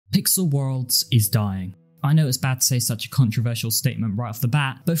Pixelworlds is dying. I know it's bad to say such a controversial statement right off the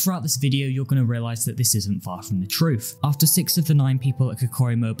bat, but throughout this video you're going to realise that this isn't far from the truth. After 6 of the 9 people at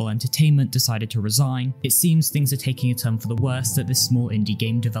Kukouri Mobile Entertainment decided to resign, it seems things are taking a turn for the worst at this small indie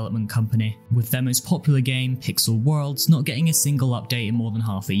game development company, with their most popular game, Pixelworlds, not getting a single update in more than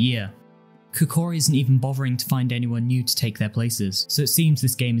half a year. Kukouri isn't even bothering to find anyone new to take their places, so it seems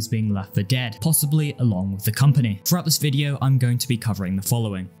this game is being left for dead, possibly along with the company. Throughout this video I'm going to be covering the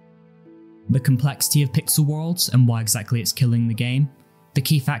following: the complexity of Pixelworlds and why exactly it's killing the game, the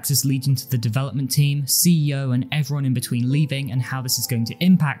key factors leading to the development team, CEO and everyone in between leaving and how this is going to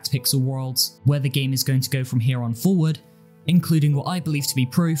impact Pixelworlds, where the game is going to go from here on forward, including what I believe to be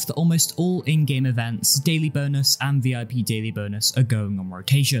proof that almost all in-game events, daily bonus and VIP daily bonus are going on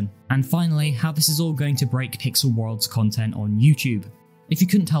rotation, and finally how this is all going to break Pixelworlds content on YouTube. If you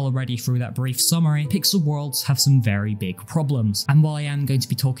couldn't tell already through that brief summary, Pixelworlds have some very big problems, and while I am going to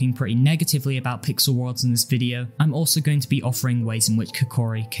be talking pretty negatively about Pixelworlds in this video, I'm also going to be offering ways in which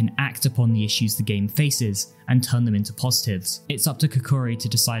Kukouri can act upon the issues the game faces and turn them into positives. It's up to Kukouri to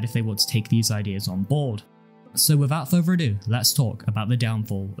decide if they want to take these ideas on board. So without further ado, let's talk about the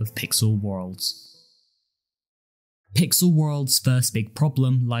downfall of Pixelworlds. Pixelworlds' first big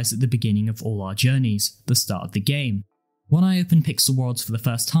problem lies at the beginning of all our journeys, the start of the game. When I opened Pixelworlds for the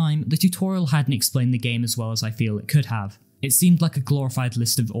first time, the tutorial hadn't explained the game as well as I feel it could have. It seemed like a glorified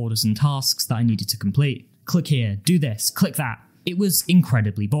list of orders and tasks that I needed to complete. Click here, do this, click that. It was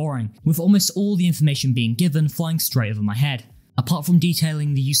incredibly boring, with almost all the information being given flying straight over my head. Apart from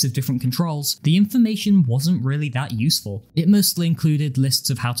detailing the use of different controls, the information wasn't really that useful. It mostly included lists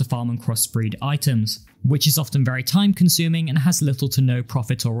of how to farm and crossbreed items, which is often very time consuming and has little to no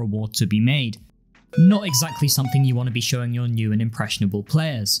profit or reward to be made. Not exactly something you want to be showing your new and impressionable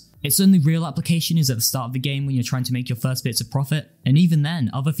players. Its only real application is at the start of the game when you're trying to make your first bits of profit, and even then,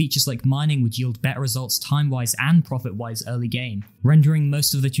 other features like mining would yield better results time-wise and profit-wise early game, rendering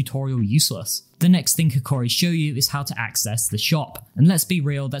most of the tutorial useless. The next thing Kukouri show you is how to access the shop, and let's be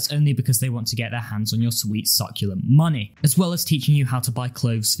real, that's only because they want to get their hands on your sweet succulent money, as well as teaching you how to buy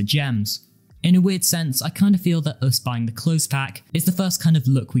clothes for gems. In a weird sense, I kind of feel that us buying the clothes pack is the first kind of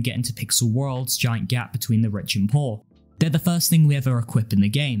look we get into Pixelworld's giant gap between the rich and poor. They're the first thing we ever equip in the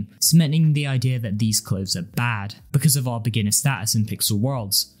game, cementing the idea that these clothes are bad, because of our beginner status in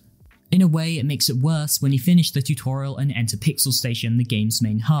Pixelworlds. In a way, it makes it worse when you finish the tutorial and enter Pixel Station, the game's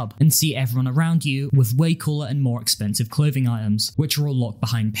main hub, and see everyone around you with way cooler and more expensive clothing items, which are all locked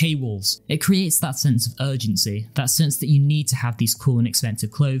behind paywalls. It creates that sense of urgency, that sense that you need to have these cool and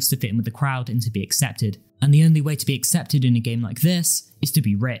expensive clothes to fit in with the crowd and to be accepted. And the only way to be accepted in a game like this is to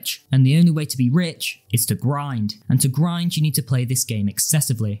be rich. And the only way to be rich is to grind. And to grind, you need to play this game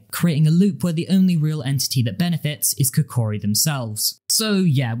excessively, creating a loop where the only real entity that benefits is Kukouri themselves. So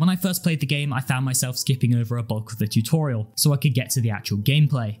yeah, when I first played the game, I found myself skipping over a bulk of the tutorial so I could get to the actual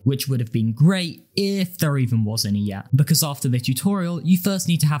gameplay, which would have been great if there even was any yet. Because after the tutorial, you first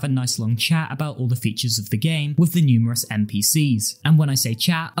need to have a nice long chat about all the features of the game with the numerous NPCs. And when I say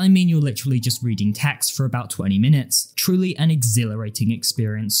chat, I mean you're literally just reading text for about 20 minutes. Truly an exhilarating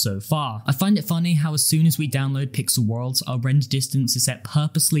experience so far. I find it funny how as soon as we download Pixelworlds, our render distance is set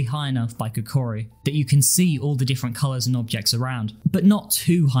purposely high enough by Kukouri that you can see all the different colours and objects around, but not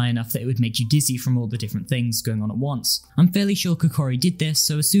too high enough that it would make you dizzy from all the different things going on at once. I'm fairly sure Kukouri did this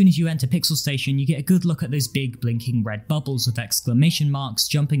so as soon as you enter Pixel Station you get a good look at those big blinking red bubbles with exclamation marks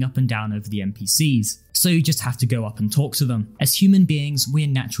jumping up and down over the NPCs. So you just have to go up and talk to them. As human beings, we are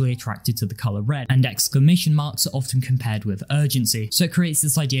naturally attracted to the colour red, and exclamation marks are often compared with urgency, so it creates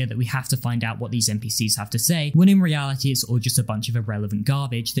this idea that we have to find out what these NPCs have to say, when in reality it's all just a bunch of irrelevant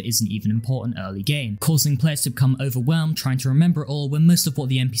garbage that isn't even important early game, causing players to become overwhelmed trying to remember it all when most of what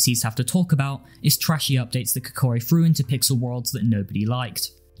the NPCs have to talk about is trashy updates that Kukouri threw into Pixelworlds that nobody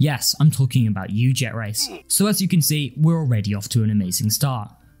liked. Yes, I'm talking about you, Jet Race. So as you can see, we're already off to an amazing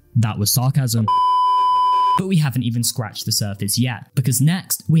start. That was sarcasm. But we haven't even scratched the surface yet, because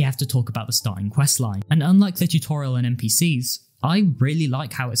next we have to talk about the starting questline. And unlike the tutorial and NPCs, I really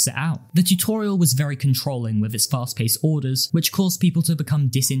like how it's set out. The tutorial was very controlling with its fast-paced orders, which caused people to become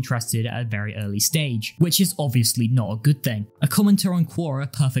disinterested at a very early stage, which is obviously not a good thing. A commenter on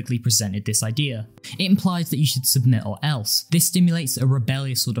Quora perfectly presented this idea. It implies that you should submit or else. This stimulates a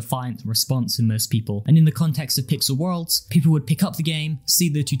rebellious or defiant response in most people, and in the context of Pixelworlds, people would pick up the game, see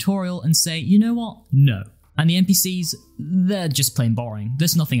the tutorial, and say, you know what? No. And the NPCs, they're just plain boring,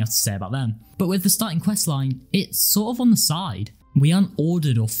 there's nothing else to say about them. But with the starting questline, it's sort of on the side. We aren't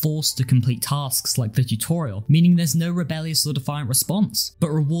ordered or forced to complete tasks like the tutorial, meaning there's no rebellious or defiant response, but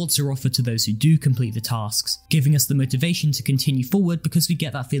rewards are offered to those who do complete the tasks, giving us the motivation to continue forward because we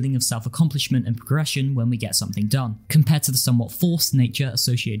get that feeling of self-accomplishment and progression when we get something done, compared to the somewhat forced nature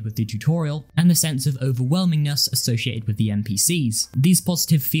associated with the tutorial and the sense of overwhelmingness associated with the NPCs. These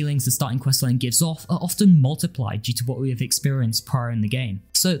positive feelings the starting questline gives off are often multiplied due to what we have experienced prior in the game.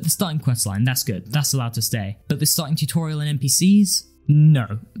 So the starting questline, that's good, that's allowed to stay, but the starting tutorial and NPCs?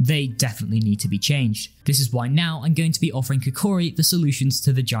 No, they definitely need to be changed. This is why now I'm going to be offering Kukouri the solutions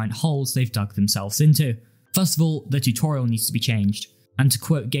to the giant holes they've dug themselves into. First of all, the tutorial needs to be changed. And to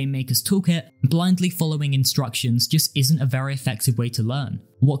quote Game Maker's Toolkit, blindly following instructions just isn't a very effective way to learn.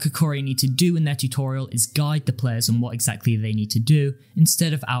 What Kukouri need to do in their tutorial is guide the players on what exactly they need to do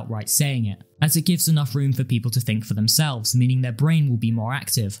instead of outright saying it, as it gives enough room for people to think for themselves, meaning their brain will be more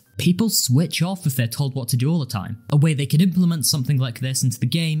active. People switch off if they're told what to do all the time. A way they could implement something like this into the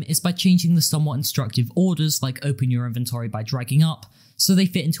game is by changing the somewhat instructive orders like open your inventory by dragging up, so they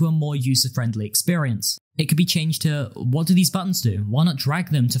fit into a more user-friendly experience. It could be changed to, what do these buttons do? Why not drag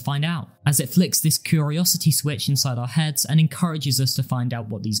them to find out? As it flicks this curiosity switch inside our heads and encourages us to find out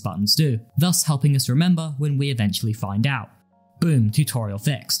what these buttons do, thus helping us remember when we eventually find out. Boom, tutorial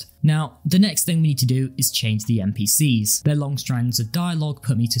fixed. Now, the next thing we need to do is change the NPCs. Their long strands of dialogue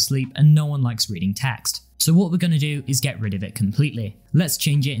put me to sleep and no one likes reading text. So what we're going to do is get rid of it completely. Let's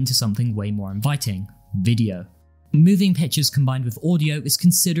change it into something way more inviting. Video. Moving pictures combined with audio is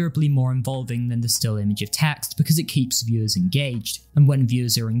considerably more involving than the still image of text because it keeps viewers engaged, and when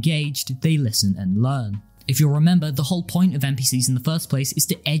viewers are engaged, they listen and learn. If you'll remember, the whole point of NPCs in the first place is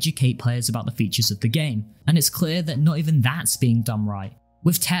to educate players about the features of the game, and it's clear that not even that's being done right.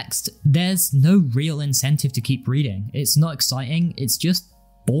 With text, there's no real incentive to keep reading. It's not exciting, it's just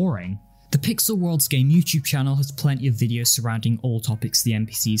boring. The pixelworlds game YouTube channel has plenty of videos surrounding all topics the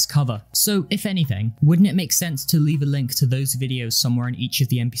NPCs cover, so if anything, wouldn't it make sense to leave a link to those videos somewhere in each of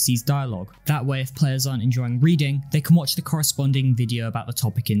the NPCs' dialogue? That way if players aren't enjoying reading, they can watch the corresponding video about the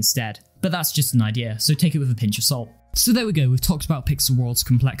topic instead. But that's just an idea, so take it with a pinch of salt. So there we go, we've talked about pixelworlds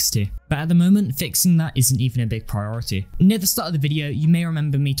complexity, but at the moment fixing that isn't even a big priority. Near the start of the video, you may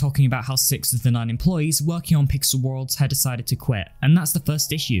remember me talking about how 6 of the 9 employees working on pixelworlds had decided to quit, and that's the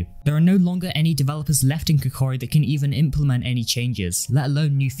first issue. There are no longer any developers left in Kukouri that can even implement any changes, let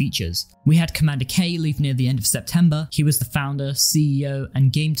alone new features. We had Commander K leave near the end of September. He was the founder, CEO,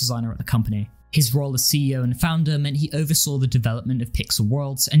 and game designer at the company. His role as CEO and founder meant he oversaw the development of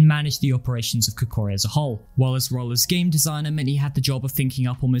pixelworlds and managed the operations of Kukouri as a whole, while his role as game designer meant he had the job of thinking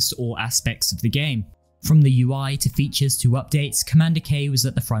up almost all aspects of the game. From the UI to features to updates, Commander K was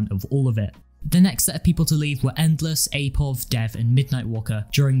at the front of all of it. The next set of people to leave were Endless, Apov, Dev, and Midnight Walker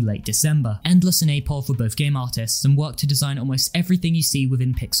during late December. Endless and Apov were both game artists and worked to design almost everything you see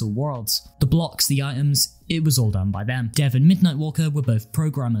within pixelworlds. The blocks, the items, it was all done by them. Dev and Midnight Walker were both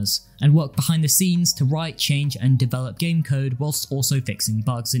programmers and worked behind the scenes to write, change, and develop game code whilst also fixing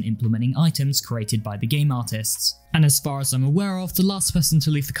bugs and implementing items created by the game artists. And as far as I'm aware of, the last person to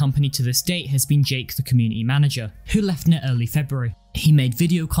leave the company to this date has been Jake, the community manager, who left in early February. He made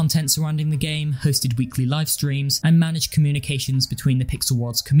video content surrounding the game, hosted weekly live streams, and managed communications between the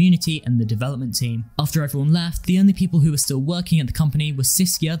pixelworlds community and the development team. After everyone left, the only people who were still working at the company were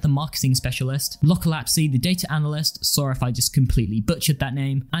Siskia, the marketing specialist, Lokalapsy, the data analyst, sorry if I just completely butchered that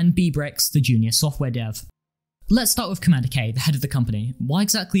name, and Bbrix, the junior software dev. Let's start with Commander K, the head of the company. Why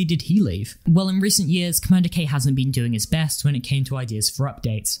exactly did he leave? Well, in recent years, Commander K hasn't been doing his best when it came to ideas for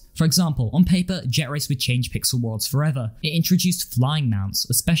updates. For example, on paper, Jet Race would change pixelworlds forever. It introduced flying mounts,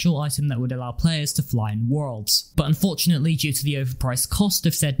 a special item that would allow players to fly in worlds. But unfortunately, due to the overpriced cost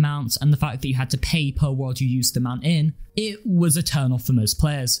of said mounts and the fact that you had to pay per world you used the mount in, it was a turn-off for most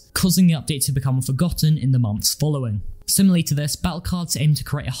players, causing the update to become forgotten in the months following. Similarly to this, battle cards aim to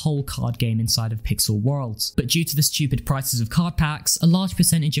create a whole card game inside of pixelworlds, but due to the stupid prices of card packs, a large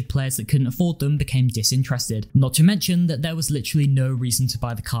percentage of players that couldn't afford them became disinterested. Not to mention that there was literally no reason to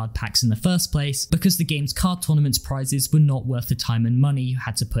buy the card packs in the first place, because the game's card tournament's prizes were not worth the time and money you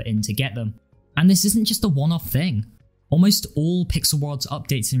had to put in to get them. And this isn't just a one-off thing. Almost all pixelworlds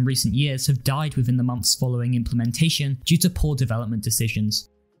updates in recent years have died within the months following implementation due to poor development decisions.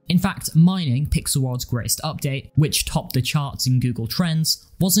 In fact, Mining, pixelworld's greatest update, which topped the charts in Google Trends,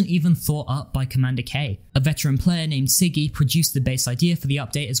 wasn't even thought up by Commander K. A veteran player named Siggy produced the base idea for the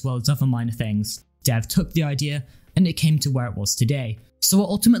update as well as other minor things. Dev took the idea, and it came to where it was today. So it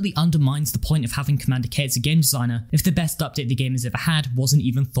ultimately undermines the point of having Commander K as a game designer if the best update the game has ever had wasn't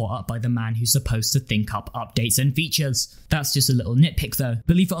even thought up by the man who's supposed to think up updates and features. That's just a little nitpick though.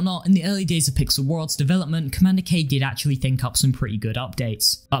 Believe it or not, in the early days of Pixel Worlds development, Commander K did actually think up some pretty good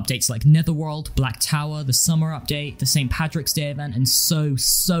updates. Updates like Netherworld, Black Tower, the Summer Update, the St. Patrick's Day event, and so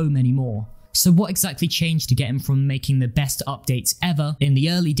many more. So what exactly changed to get him from making the best updates ever in the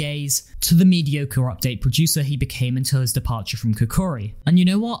early days to the mediocre update producer he became until his departure from Kukouri? And you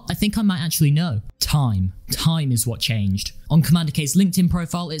know what? I think I might actually know. Time. Time is what changed. On Commander K's LinkedIn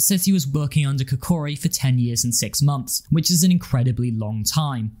profile, it says he was working under Kukouri for 10 years and 6 months, which is an incredibly long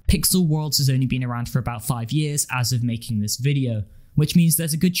time. Pixel Worlds has only been around for about 5 years as of making this video, which means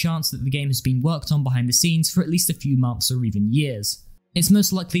there's a good chance that the game has been worked on behind the scenes for at least a few months or even years. It's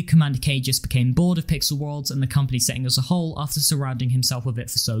most likely Commander K just became bored of Pixel Worlds and the company setting as a whole after surrounding himself with it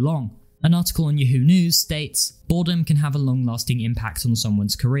for so long. An article on Yahoo News states, "Boredom can have a long-lasting impact on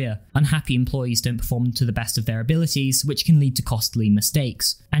someone's career. Unhappy employees don't perform to the best of their abilities, which can lead to costly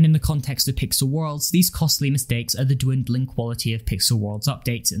mistakes. And in the context of Pixel Worlds, these costly mistakes are the dwindling quality of Pixel Worlds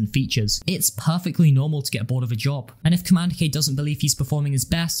updates and features." It's perfectly normal to get bored of a job, and if Commander K doesn't believe he's performing his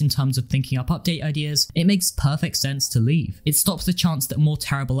best in terms of thinking up update ideas, it makes perfect sense to leave. It stops the chance that more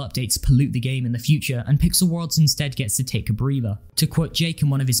terrible updates pollute the game in the future, and Pixel Worlds instead gets to take a breather. To quote Jake in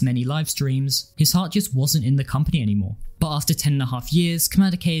one of his many live streams, his heart just wasn't in the company anymore. But after 10.5 years,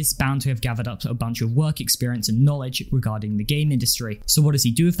 Commander K is bound to have gathered up a bunch of work experience and knowledge regarding the game industry. So what does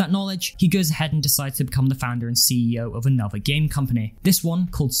he do with that knowledge? He goes ahead and decides to become the founder and CEO of another game company. This one,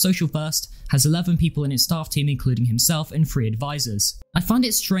 called Social First, has 11 people in its staff team including himself and 3 advisors. I find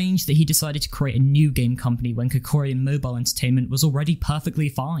it strange that he decided to create a new game company when Kukouri and mobile entertainment was already perfectly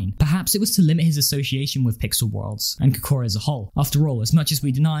fine. Perhaps it was to limit his association with Pixel Worlds, and Kukouri as a whole. After all, as much as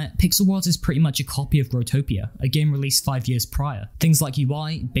we deny it, Pixel Worlds is pretty much a copy of Growtopia, a game released 5 years prior. Things like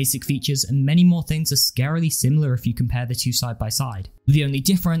UI, basic features, and many more things are scarily similar if you compare the two side by side. The only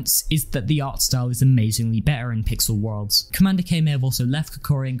difference is that the art style is amazingly better in Pixel Worlds. Commander K may have also left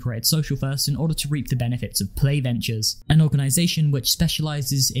Kukouri and created Social First in order to reap the benefits of Play Ventures, an organisation which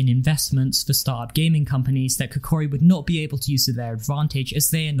specialises in investments for startup gaming companies that Kukouri would not be able to use to their advantage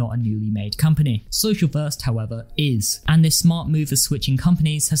as they are not a newly made company. Social First, however, is, and this smart move of switching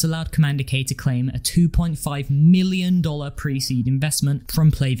companies has allowed Commander K to claim a $2.5 million pre-seed investment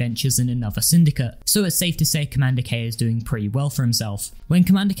from Play Ventures and another syndicate, so it's safe to say Commander K is doing pretty well for himself. When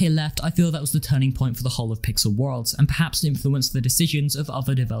Commander K left, I feel that was the turning point for the whole of Pixel Worlds, and perhaps influenced the decisions of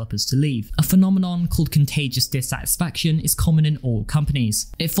other developers to leave. A phenomenon called contagious dissatisfaction is common in all companies.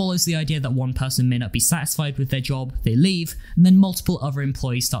 It follows the idea that one person may not be satisfied with their job, they leave, and then multiple other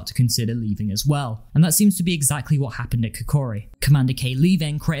employees start to consider leaving as well. And that seems to be exactly what happened at Kukouri. Commander K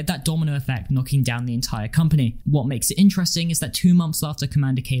leaving created that domino effect, knocking down the entire company. What makes it interesting is that 2 months after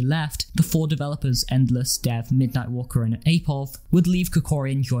Commander K left, the 4 developers, Endless, Dev, Midnight Walker, and Apov, would leave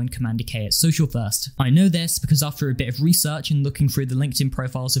Kukouri and join Commander K at Social First. I know this because after a bit of research and looking through the LinkedIn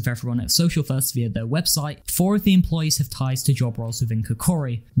profiles of everyone at Social First via their website, 4 of the employees have ties to job roles within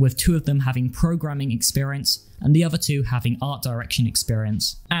Kukouri, with 2 of them having programming experience and the other 2 having art direction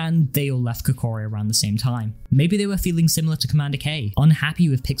experience, and they all left Kukouri around the same time. Maybe they were feeling similar to Commander K, unhappy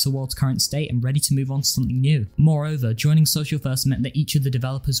with Pixel World's current state and ready to move on to something new. Moreover, joining Social First meant that each of the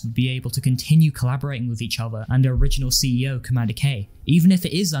developers would be able to continue collaborating with each other and their original CEO, Commander K, even if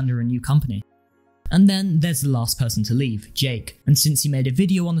it is under a new company. And then there's the last person to leave, Jake, and since he made a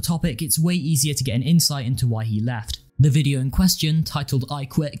video on the topic, it's way easier to get an insight into why he left. The video in question, titled "I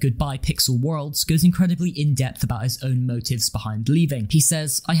Quit, Goodbye Pixel Worlds," goes incredibly in-depth about his own motives behind leaving. He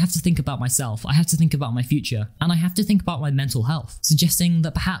says, "I have to think about myself, I have to think about my future, and I have to think about my mental health," suggesting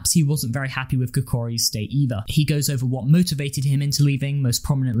that perhaps he wasn't very happy with Kukouri's state either. He goes over what motivated him into leaving, most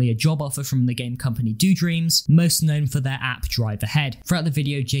prominently a job offer from the game company Do Dreams, most known for their app Drive Ahead. Throughout the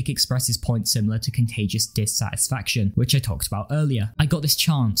video, Jake expresses points similar to contagious dissatisfaction, which I talked about earlier. "I got this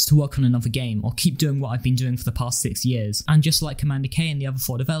chance to work on another game, or keep doing what I've been doing for the past 6 years. And just like Commander K and the other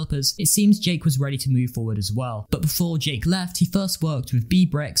 4 developers, it seems Jake was ready to move forward as well. But before Jake left, he first worked with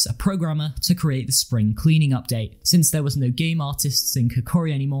B-Bricks, a programmer, to create the spring cleaning update. Since there was no game artists in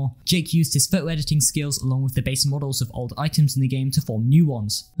Kukouri anymore, Jake used his photo editing skills along with the base models of old items in the game to form new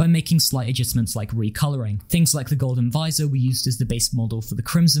ones, by making slight adjustments like recoloring. Things like the golden visor were used as the base model for the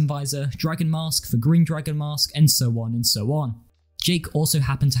crimson visor, dragon mask for green dragon mask, and so on and so on. Jake also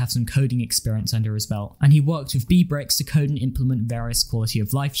happened to have some coding experience under his belt, and he worked with B-Bricks to code and implement various quality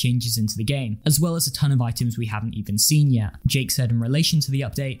of life changes into the game, as well as a ton of items we haven't even seen yet. Jake said in relation to the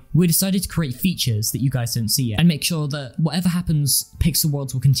update, "We decided to create features that you guys don't see yet, and make sure that whatever happens,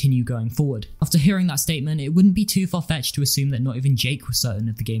 Pixelworlds will continue going forward." After hearing that statement, it wouldn't be too far-fetched to assume that not even Jake was certain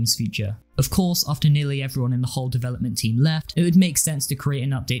of the game's future. Of course, after nearly everyone in the whole development team left, it would make sense to create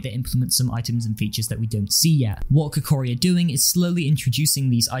an update that implements some items and features that we don't see yet. What Kukouri are doing is slowly introducing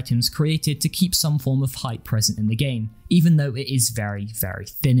these items created to keep some form of hype present in the game, even though it is very, very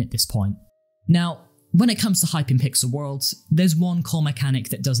thin at this point. Now, when it comes to hype in Pixelworlds, there's one core mechanic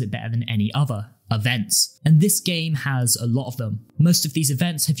that does it better than any other: events. And this game has a lot of them. Most of these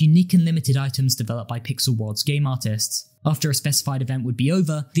events have unique and limited items developed by Pixelworlds game artists. After a specified event would be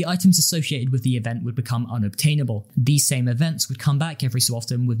over, the items associated with the event would become unobtainable. These same events would come back every so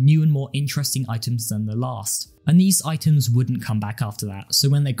often with new and more interesting items than the last. And these items wouldn't come back after that, so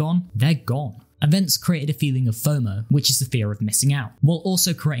when they're gone, they're gone. Events created a feeling of FOMO, which is the fear of missing out, while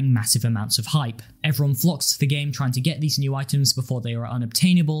also creating massive amounts of hype. Everyone flocks to the game trying to get these new items before they are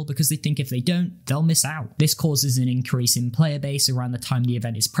unobtainable because they think if they don't, they'll miss out. This causes an increase in player base around the time the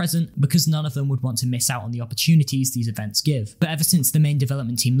event is present because none of them would want to miss out on the opportunities these events give. But ever since the main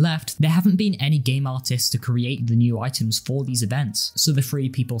development team left, there haven't been any game artists to create the new items for these events, so the Free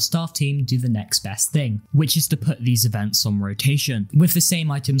People staff team do the next best thing, which is to put these events on rotation, with the same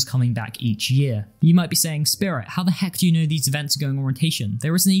items coming back each year. You might be saying, Spirit, how the heck do you know these events are going on rotation?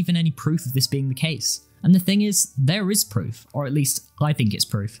 There isn't even any proof of this being the case. And the thing is, there is proof, or at least I think it's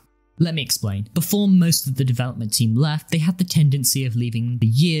proof. Let me explain. Before most of the development team left, they had the tendency of leaving the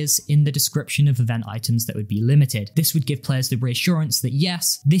years in the description of event items that would be limited. This would give players the reassurance that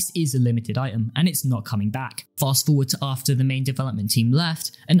yes, this is a limited item and it's not coming back. Fast forward to after the main development team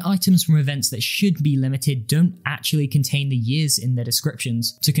left, and items from events that should be limited don't actually contain the years in their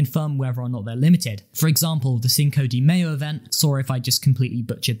descriptions to confirm whether or not they're limited. For example, the Cinco de Mayo event, sorry if I just completely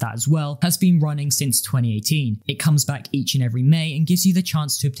butchered that as well, has been running since 2018. It comes back each and every May and gives you the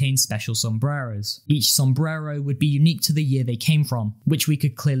chance to obtain special sombreros. Each sombrero would be unique to the year they came from, which we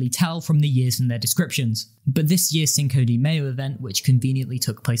could clearly tell from the years in their descriptions. But this year's Cinco de Mayo event, which conveniently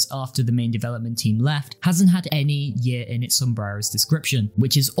took place after the main development team left, hasn't had any year in its sombrero's description,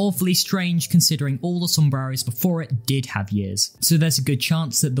 which is awfully strange considering all the sombreros before it did have years. So there's a good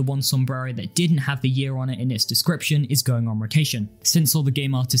chance that the one sombrero that didn't have the year on it in its description is going on rotation. Since all the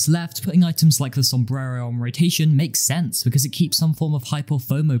game artists left, putting items like the sombrero on rotation makes sense because it keeps some form of hype or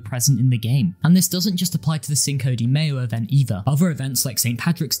FOMO present in the game. And this doesn't just apply to the Cinco de Mayo event either. Other events like St.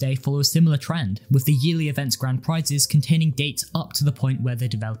 Patrick's Day follow a similar trend, with the yearly event's grand prizes containing dates up to the point where the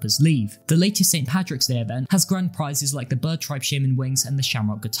developers leave. The latest St. Patrick's Day event has grand prizes like the Bird Tribe Shaman Wings and the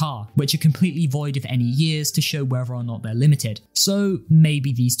Shamrock Guitar, which are completely void of any years to show whether or not they're limited. So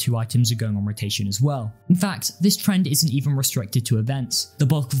maybe these two items are going on rotation as well. In fact, this trend isn't even restricted to events. The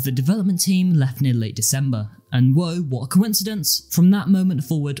bulk of the development team left near late December, and whoa, what a coincidence! From that moment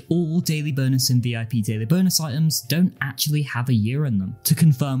forward, all daily bonus and VIP daily bonus items don't actually have a year in them to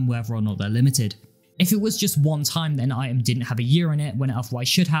confirm whether or not they're limited. If it was just one time that an item didn't have a year in it when it otherwise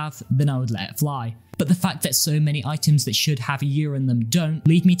should have, then I would let it fly. But the fact that so many items that should have a year in them don't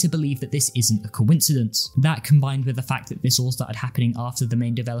lead me to believe that this isn't a coincidence. That combined with the fact that this all started happening after the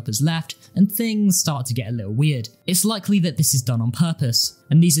main developers left, and things start to get a little weird. It's likely that this is done on purpose,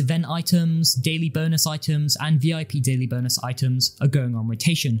 and these event items, daily bonus items, and VIP daily bonus items are going on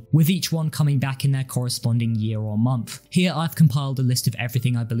rotation, with each one coming back in their corresponding year or month. Here I've compiled a list of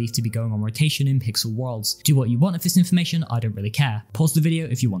everything I believe to be going on rotation in Pixelworlds. Do what you want with this information, I don't really care. Pause the video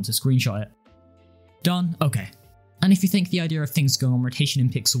if you want to screenshot it. Done? Okay. And if you think the idea of things going on rotation in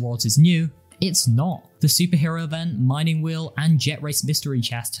Pixelworlds is new, it's not. The superhero event, mining wheel, and jet race mystery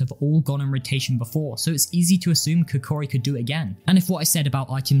chest have all gone on rotation before, so it's easy to assume Kukouri could do it again. And if what I said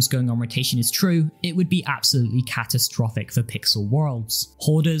about items going on rotation is true, it would be absolutely catastrophic for Pixelworlds.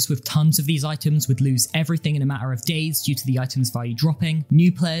 Hoarders with tons of these items would lose everything in a matter of days due to the item's value dropping.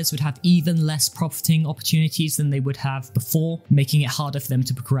 New players would have even less profiting opportunities than they would have before, making it harder for them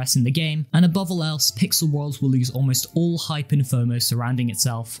to progress in the game. And above all else, Pixelworlds will lose almost all hype and FOMO surrounding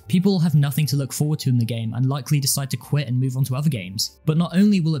itself. People will have nothing to look forward to in the game and likely decide to quit and move on to other games. But not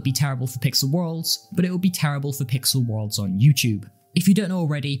only will it be terrible for Pixelworlds, but it will be terrible for Pixelworlds on YouTube. If you don't know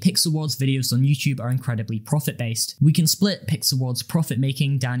already, Pixelworlds videos on YouTube are incredibly profit-based. We can split Pixelworlds profit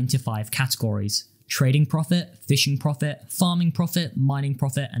making down into 5 categories: trading profit, fishing profit, farming profit, mining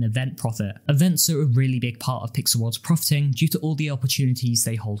profit, and event profit. Events are a really big part of Pixelworld's profiting due to all the opportunities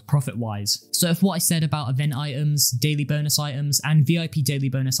they hold profit-wise. So if what I said about event items, daily bonus items, and VIP daily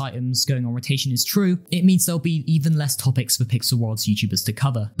bonus items going on rotation is true, it means there'll be even less topics for Pixelworld's YouTubers to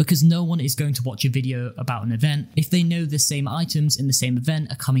cover, because no one is going to watch a video about an event if they know the same items in the same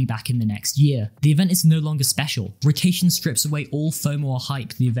event are coming back in the next year. The event is no longer special. Rotation strips away all FOMO or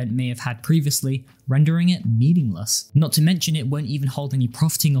hype the event may have had previously, rendering it meaningless. Not to mention it won't even hold any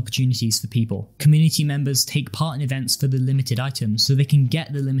profiting opportunities for people. Community members take part in events for the limited items, so they can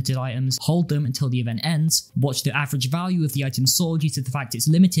get the limited items, hold them until the event ends, watch the average value of the item sold due to the fact it's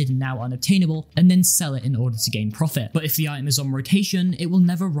limited and now unobtainable, and then sell it in order to gain profit. But if the item is on rotation, it will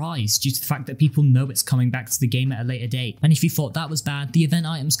never rise due to the fact that people know it's coming back to the game at a later date. And if you thought that was bad, the event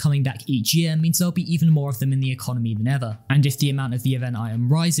items coming back each year means there'll be even more of them in the economy than ever. And if the amount of the event item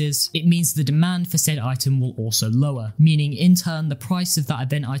rises, it means the demand for said item will also lower, meaning in turn the price of that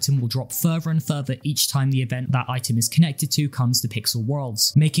event item will drop further and further each time the event that item is connected to comes to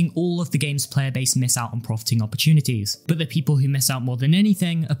Pixelworlds, making all of the game's player base miss out on profiting opportunities. But the people who miss out more than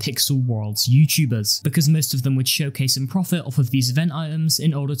anything are Pixelworlds YouTubers, because most of them would showcase and profit off of these event items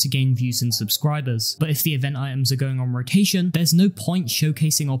in order to gain views and subscribers. But if the event items are going on rotation, there's no point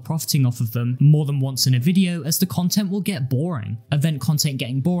showcasing or profiting off of them more than once in a video, as the content will get boring. Event content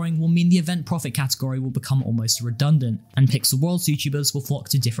getting boring will mean the event profit category will become almost redundant, and Pixelworld's YouTubers will flock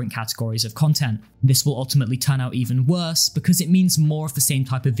to different categories of content. This will ultimately turn out even worse, because it means more of the same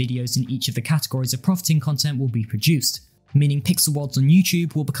type of videos in each of the categories of profiting content will be produced, meaning Pixelworlds on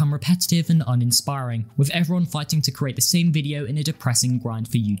YouTube will become repetitive and uninspiring, with everyone fighting to create the same video in a depressing grind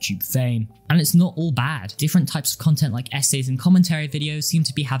for YouTube fame. And it's not all bad. Different types of content like essays and commentary videos seem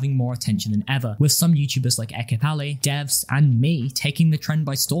to be having more attention than ever, with some YouTubers like Ekipali, devs, and me taking the trend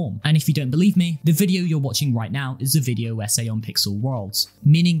by storm. And if you don't believe me, the video you're watching right now is a video essay on Pixelworlds,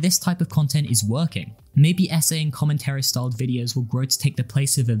 meaning this type of content is working. Maybe essay and commentary styled videos will grow to take the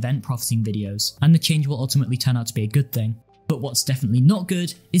place of event profiting videos, and the change will ultimately turn out to be a good thing. But what's definitely not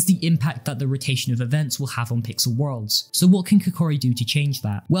good is the impact that the rotation of events will have on Pixelworlds. So what can Kukouri do to change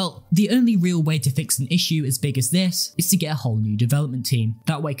that? Well, the only real way to fix an issue as big as this is to get a whole new development team.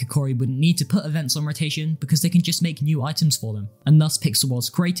 That way Kukouri wouldn't need to put events on rotation because they can just make new items for them, and thus Pixelworlds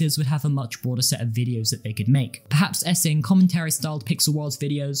creators would have a much broader set of videos that they could make. Perhaps essay and commentary styled Pixelworlds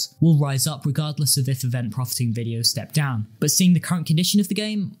videos will rise up regardless of if event profiting videos step down. But seeing the current condition of the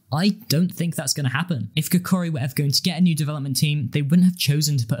game, I don't think that's going to happen. If Kukouri were ever going to get a new development team, they wouldn't have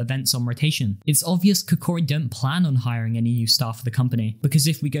chosen to put events on rotation. It's obvious Kukouri don't plan on hiring any new staff for the company, because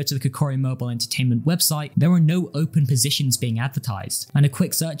if we go to the Kukouri Mobile Entertainment website, there are no open positions being advertised, and a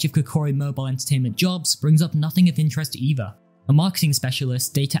quick search of Kukouri Mobile Entertainment jobs brings up nothing of interest either. A marketing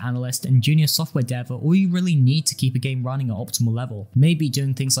specialist, data analyst, and junior software dev are all you really need to keep a game running at optimal level. Maybe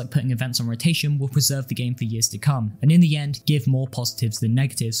doing things like putting events on rotation will preserve the game for years to come, and in the end, give more positives than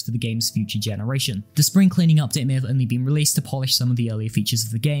negatives for the game's future generation. The spring cleaning update may have only been released to polish some of the earlier features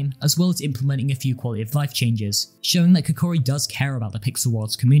of the game, as well as implementing a few quality of life changes, showing that Kukouri does care about the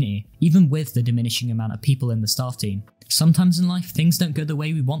Pixelworlds community, even with the diminishing amount of people in the staff team. Sometimes in life, things don't go the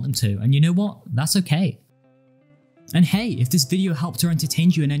way we want them to, and you know what? That's okay. And hey, if this video helped or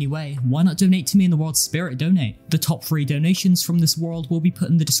entertained you in any way, why not donate to me in the world's Spirit Donate? The top 3 donations from this world will be put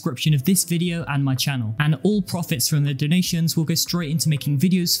in the description of this video and my channel, and all profits from the donations will go straight into making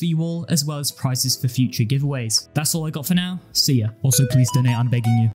videos for you all, as well as prizes for future giveaways. That's all I got for now, see ya. Also please donate, I'm begging you.